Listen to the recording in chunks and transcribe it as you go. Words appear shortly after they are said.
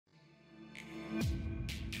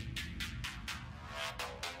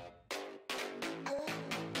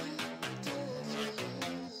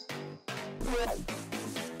Let's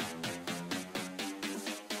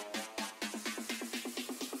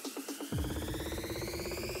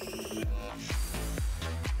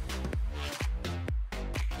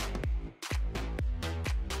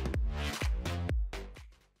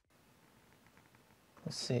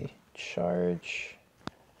see, charging.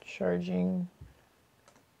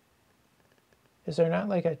 Is there not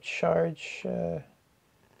like a charge?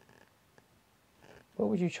 What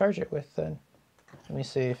would you charge it with then? Let me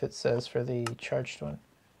see if it says for the charged one.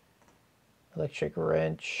 Electric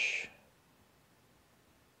wrench.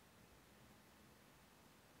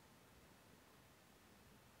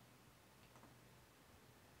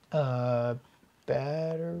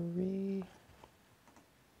 Battery.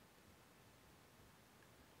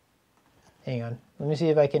 Hang on. Let me see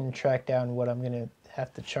if I can track down what I'm going to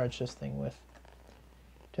have to charge this thing with.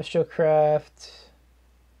 Industrial craft.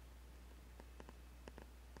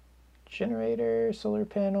 Generator, solar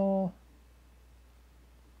panel.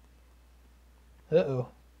 Uh-oh.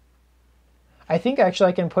 I think actually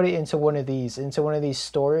I can put it into one of these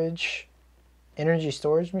storage, energy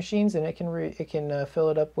storage machines, and it can fill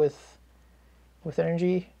it up with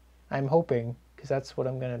energy. I'm hoping, because that's what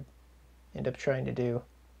I'm gonna end up trying to do.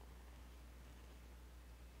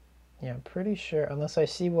 Yeah, I'm pretty sure, unless I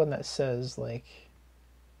see one that says like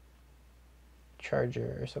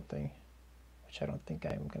charger or something, which I don't think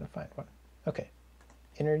I'm gonna find one. Okay,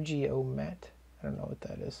 Energy-O-Mat. I don't know what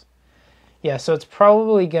that is. Yeah, so it's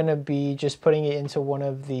probably gonna be just putting it into one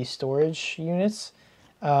of the storage units.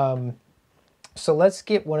 So let's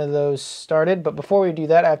get one of those started. But before we do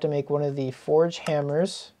that, I have to make one of the forge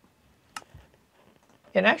hammers.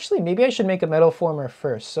 And actually, maybe I should make a metal former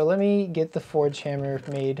first. So let me get the forge hammer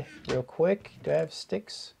made real quick. Do I have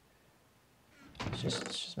sticks? Let's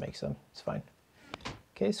just make some. It's fine.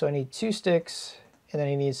 Okay, so I need 2 sticks, and then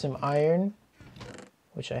I need some iron,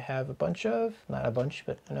 which I have a bunch of. Not a bunch,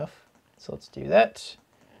 but enough. So let's do that.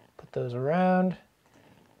 Put those around.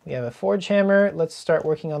 We have a forge hammer. Let's start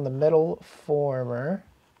working on the metal former.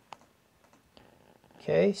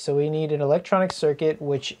 Okay, so we need an electronic circuit,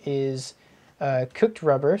 which is cooked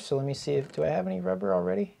rubber. So let me see do I have any rubber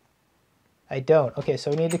already? I don't. Okay,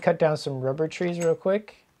 so we need to cut down some rubber trees real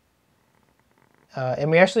quick.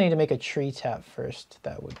 And we actually need to make a tree tap first.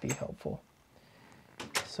 That would be helpful.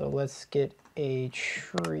 So let's get a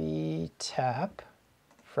tree tap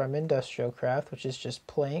from Industrial Craft, which is just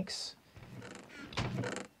planks.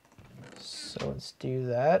 So let's do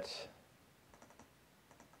that.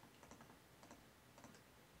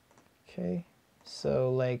 Okay,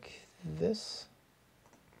 so like this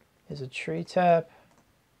is a tree tap.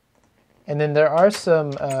 And then there are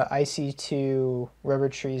some IC2 rubber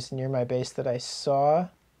trees near my base that I saw.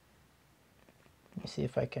 Let me see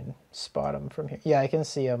if I can spot them from here. Yeah, I can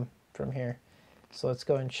see them from here. So let's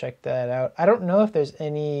go and check that out. I don't know if there's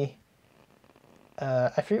any...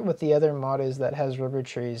 I forget what the other mod is that has rubber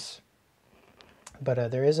trees.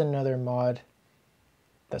 But there is another mod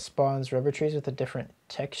that spawns rubber trees with a different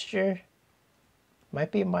texture.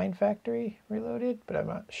 Might be a Mine Factory Reloaded, but I'm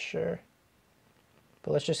not sure.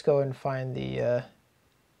 But let's just go and find the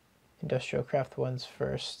Industrial Craft ones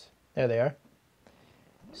first. There they are.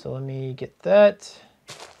 So let me get that.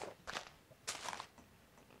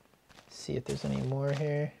 See if there's any more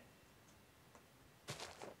here.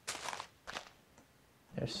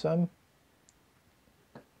 There's some.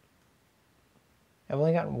 I've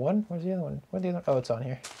only gotten one. Where's the other one? Where's the other? Oh, it's on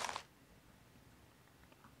here.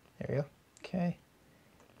 There we go. Okay.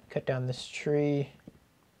 Cut down this tree.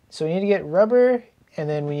 So we need to get rubber, and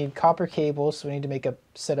then we need copper cables. So we need to make a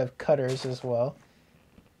set of cutters as well.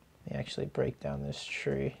 Let me actually break down this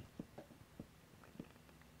tree.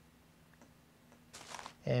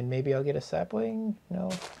 And maybe I'll get a sapling? No.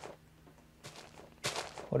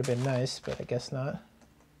 Would have been nice, but I guess not.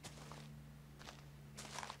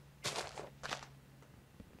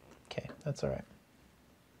 Okay, that's all right.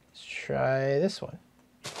 Let's try this one.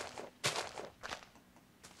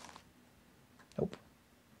 Nope.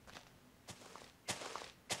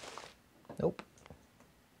 Nope.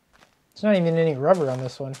 There's not even any rubber on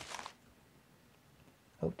this one.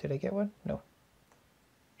 Oh, did I get one? No.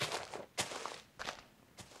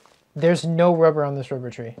 There's no rubber on this rubber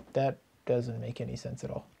tree. That doesn't make any sense at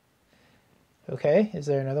all. Okay, is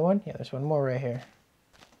there another one? Yeah, there's one more right here.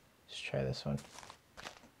 Let's try this one.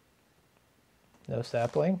 No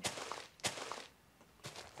sapling.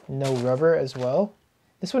 No rubber as well.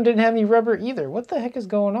 This one didn't have any rubber either. What the heck is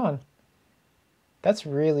going on? That's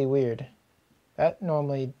really weird. That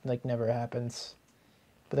normally like never happens.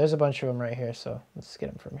 But there's a bunch of them right here, so let's get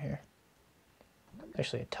them from here.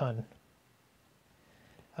 Actually a ton.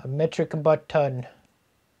 A metric butt ton.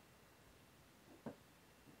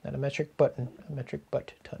 Not a metric button, a metric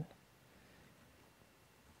butt ton.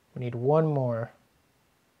 We need one more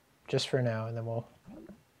just for now, and then we'll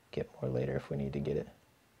get more later if we need to get it.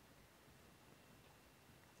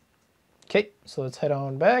 Okay, so let's head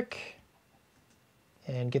on back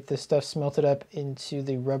and get this stuff smelted up into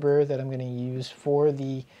the rubber that I'm going to use for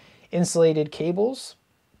the insulated cables.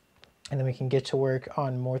 And then we can get to work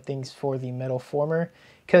on more things for the metal former.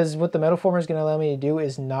 Because what the metal former is going to allow me to do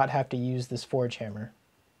is not have to use this forge hammer.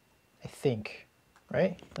 I think,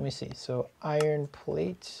 right? Let me see. So iron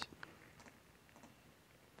plate.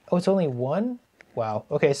 Oh, it's only one? Wow.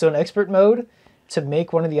 Okay, so in expert mode, to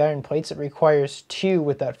make one of the iron plates, it requires 2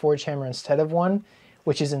 with that forge hammer instead of 1,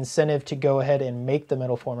 which is incentive to go ahead and make the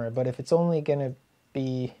metal former. But if it's only going to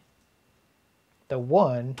be the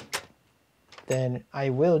 1, then I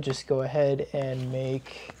will just go ahead and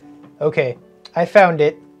make... Okay, I found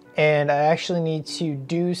it, and I actually need to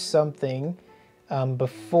do something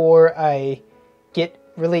before I get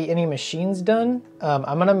really any machines done.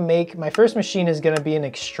 I'm going to make... My first machine is going to be an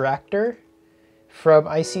extractor from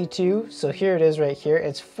IC2. So here it is right here.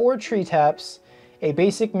 It's 4 tree taps, a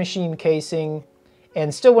basic machine casing,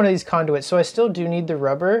 and still one of these conduits. So I still do need the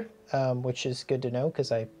rubber, which is good to know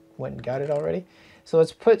because I went and got it already. So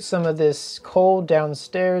let's put some of this coal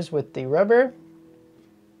downstairs with the rubber.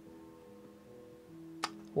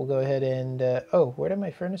 We'll go ahead and, oh, where did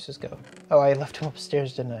my furnaces go? Oh, I left them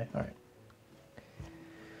upstairs, didn't I? All right.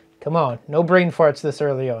 Come on, no brain farts this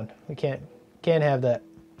early on. We can't have that.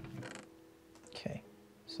 Okay,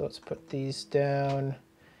 so let's put these down.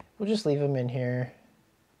 We'll just leave them in here.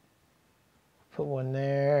 Put one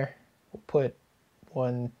there. We'll put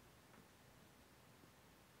one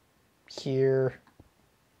here,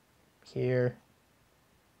 here,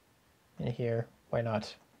 and here. Why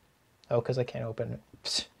not? Oh, because I can't open it.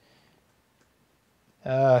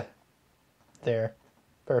 There.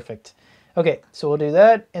 Perfect. Okay, so we'll do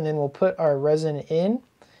that, and then we'll put our resin in,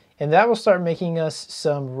 and that will start making us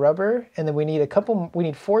some rubber, and then we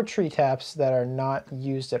need 4 tree taps that are not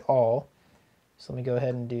used at all. So let me go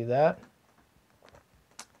ahead and do that.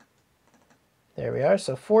 There we are,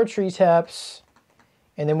 so 4 tree taps,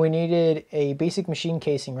 and then we needed a basic machine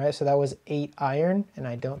casing, right? So that was 8 iron, and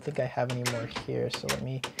I don't think I have any more here, so let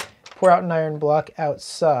me pour out an iron block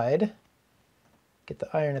outside. Get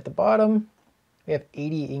the iron at the bottom. We have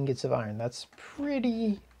 80 ingots of iron. That's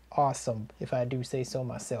pretty awesome, if I do say so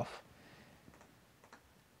myself.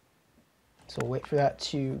 So we'll wait for that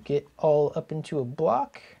to get all up into a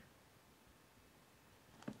block.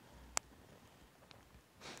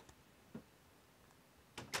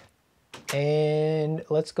 And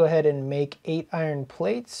let's go ahead and make 8 iron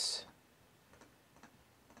plates.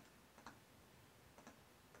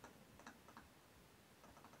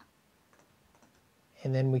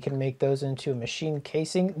 And then we can make those into a machine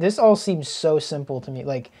casing. This all seems so simple to me.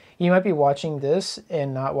 Like, you might be watching this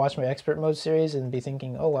and not watch my expert mode series and be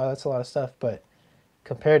thinking, oh wow, that's a lot of stuff. But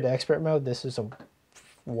compared to expert mode, this is a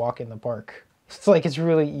walk in the park. It's like, it's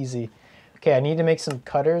really easy. Okay, I need to make some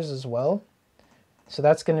cutters as well. So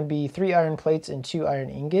that's going to be 3 iron plates and 2 iron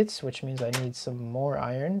ingots, which means I need some more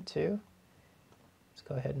iron too. Let's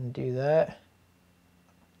go ahead and do that.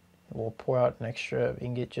 We'll pour out an extra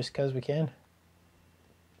ingot just because we can.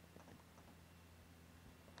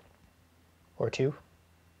 Or 2.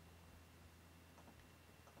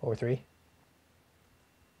 Or 3.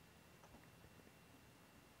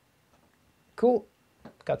 Cool.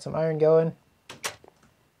 Got some iron going.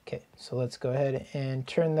 Okay, so let's go ahead and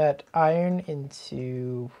turn that iron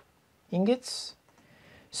into ingots.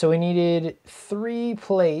 So we needed 3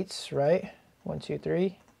 plates, right? 1, 2,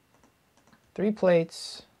 3. 3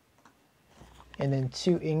 plates. And then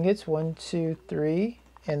 2 ingots. 1, 2, 3.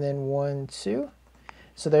 And then 1, 2.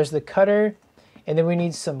 So there's the cutter. And then we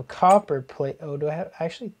need some copper plate. Oh, do I have,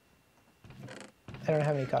 actually, I don't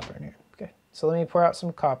have any copper in here. Okay, so let me pour out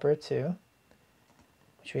some copper too,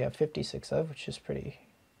 which we have 56 of, which is pretty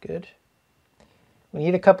good. We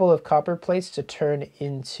need a couple of copper plates to turn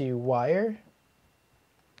into wire.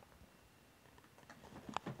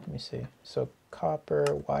 Let me see. So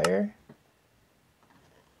copper wire,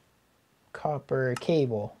 copper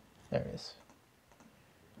cable. There it is.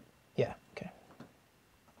 Yeah, okay.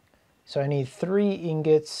 So I need 3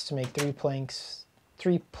 ingots to make 3 planks,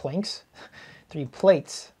 3 planks, 3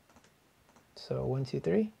 plates. So 1, 2,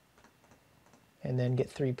 3. And then get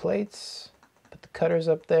 3 plates, put the cutters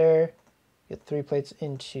up there, get 3 plates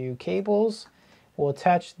into cables. We'll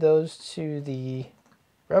attach those to the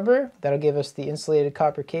rubber. That'll give us the insulated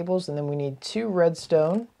copper cables. And then we need 2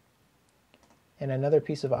 redstone and another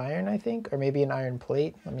piece of iron, I think, or maybe an iron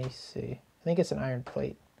plate. Let me see. I think it's an iron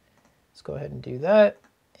plate. Let's go ahead and do that.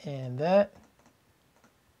 and that.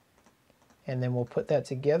 And then we'll put that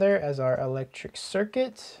together as our electric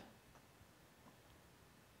circuit.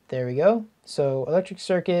 There we go. So electric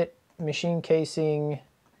circuit, machine casing,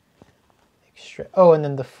 oh, and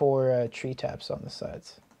then the 4 tree taps on the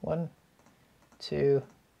sides. 1, 2,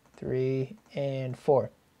 3, and 4.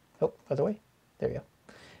 Oh, other way. There we go.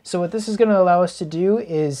 So what this is going to allow us to do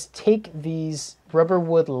is take these rubber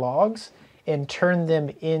wood logs and turn them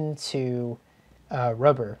into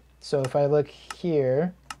rubber. So if I look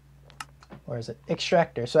here, where is it?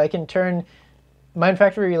 Extractor. So I can turn Mine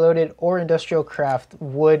Factory Reloaded or Industrial Craft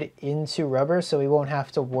wood into rubber, so we won't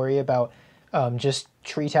have to worry about just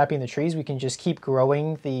tree tapping the trees. We can just keep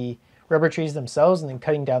growing the rubber trees themselves and then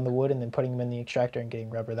cutting down the wood and then putting them in the extractor and getting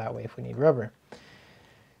rubber that way if we need rubber.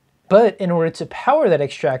 But in order to power that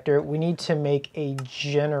extractor, we need to make a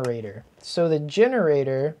generator. So the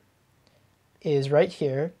generator is right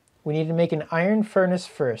here. We need to make an iron furnace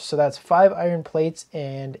first. So that's 5 iron plates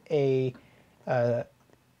and a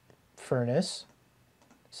furnace.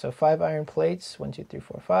 So 5 iron plates, 1, 2, 3,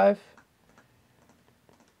 4, 5.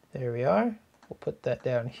 There we are. We'll put that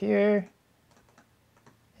down here.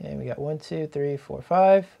 And we got 1, 2, 3, 4,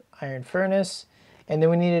 5, iron furnace. And then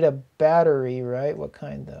we needed a battery, right? What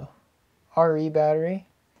kind though? RE battery.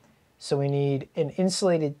 So we need an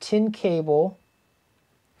insulated tin cable,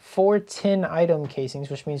 4 tin item casings,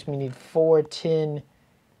 which means we need 4 tin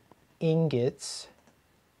ingots,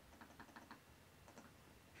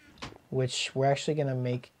 which we're actually going to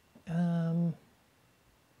make.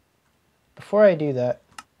 Before I do that,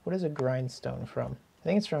 what is a grindstone from? I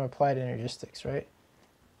think it's from Applied Energistics, right?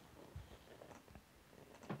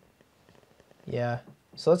 Yeah.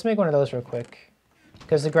 So let's make one of those real quick.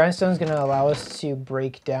 Because the grindstone is going to allow us to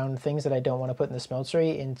break down things that I don't want to put in the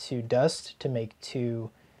smeltery into dust to make 2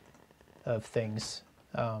 of things.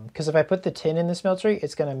 Because if I put the tin in the smeltery,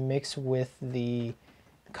 it's going to mix with the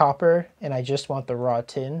copper, and I just want the raw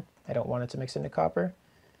tin. I don't want it to mix into copper.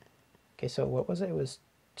 Okay, so what was it? It was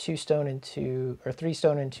 2 stone and 2, or 3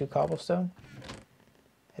 stone and 2 cobblestone.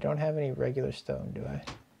 I don't have any regular stone, do I?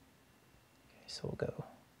 Okay, so we'll go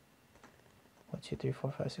 1, 2, 3,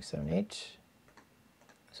 4, 5, 6, 7, 8.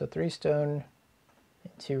 So 3 stone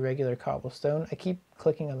and 2 regular cobblestone. I keep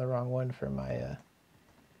clicking on the wrong one for my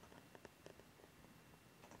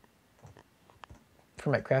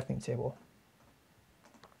crafting table.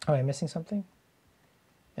 Oh, am I missing something?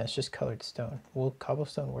 Yeah, it's just colored stone. Will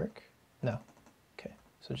cobblestone work? No. Okay,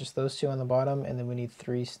 so just those 2 on the bottom, and then we need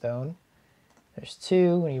 3 stone. There's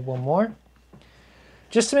 2. We need 1 more.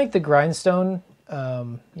 Just to make the grindstone,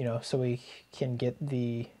 you know, so we can get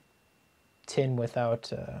the tin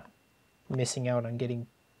without missing out on getting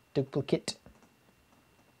duplicate.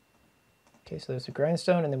 Okay, so there's a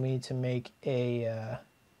grindstone, and then we need to make a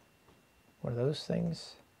what are those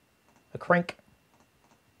things? A crank.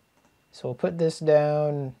 So we'll put this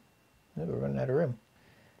down. Oh, we're running out of room.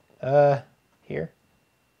 Here.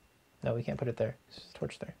 No, we can't put it there. There's a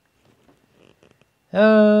torch there.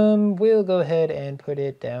 We'll go ahead and put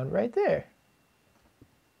it down right there.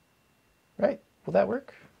 Right? Will that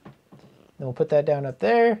work? Then we'll put that down up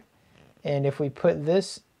there. And if we put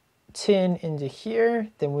this tin into here,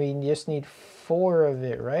 then we just need 4 of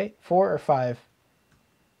it, right? 4 or 5?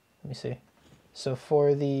 Let me see. So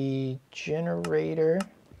for the generator,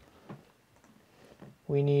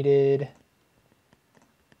 we needed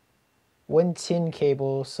 1 tin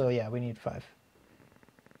cable. So yeah, we need 5.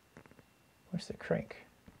 Where's the crank?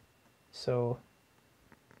 So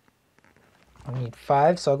I need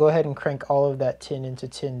 5. So I'll go ahead and crank all of that tin into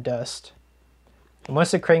tin dust. And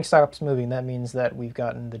once the crank stops moving, that means that we've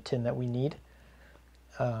gotten the tin that we need.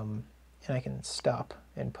 And I can stop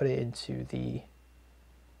and put it into the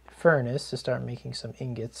furnace to start making some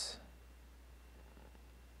ingots.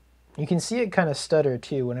 You can see it kind of stutter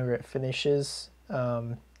too whenever it finishes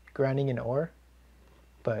grinding an ore,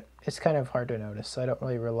 but it's kind of hard to notice, so I don't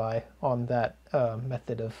really rely on that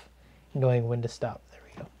method of knowing when to stop. There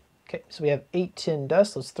we go. Okay, so we have 8 tin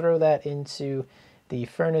dust. Let's throw that into the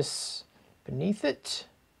furnace beneath it.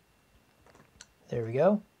 There we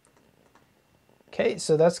go. Okay,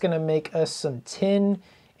 so that's going to make us some tin.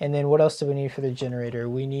 And then what else do we need for the generator?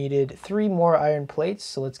 We needed 3 more iron plates,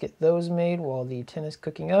 so let's get those made while the tin is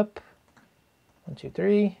cooking up. 1, 2,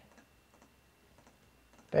 3.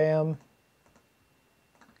 Bam.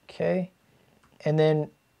 Okay. And then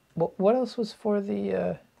what else was for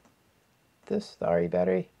the the RE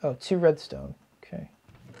battery? Oh, 2 redstone. Okay.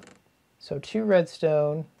 So 2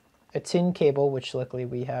 redstone, a tin cable, which luckily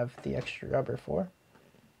we have the extra rubber for.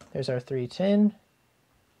 There's our 3 tin.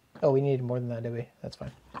 Oh, we needed more than that, did we? That's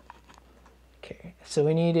fine. Okay, so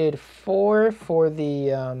we needed 4 for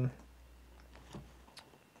the,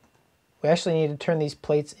 we actually need to turn these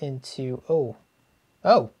plates into, oh,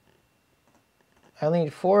 I only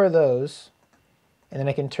need 4 of those, and then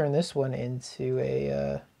I can turn this one into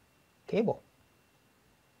a cable.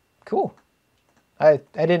 Cool. I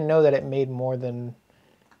didn't know that it made more than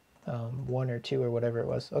 1 or 2 or whatever it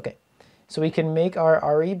was. Okay, so we can make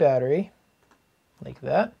our RE battery like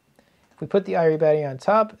that. If we put the RE battery on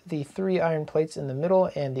top, the 3 iron plates in the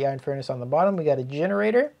middle, and the iron furnace on the bottom, we got a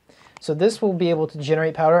generator. So this will be able to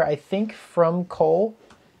generate power, I think, from coal.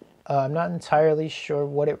 I'm not entirely sure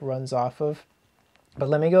what it runs off of, but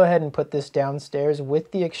let me go ahead and put this downstairs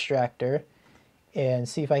with the extractor and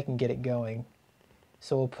see if I can get it going.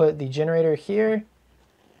 So we'll put the generator here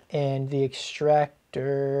and the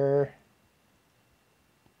extractor,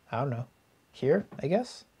 I don't know, here, I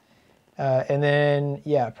guess. And then,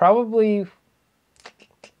 yeah, probably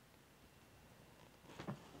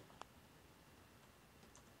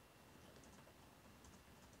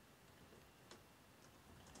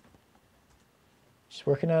just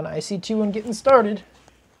working on IC2 and getting started.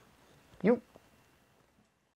 Yep.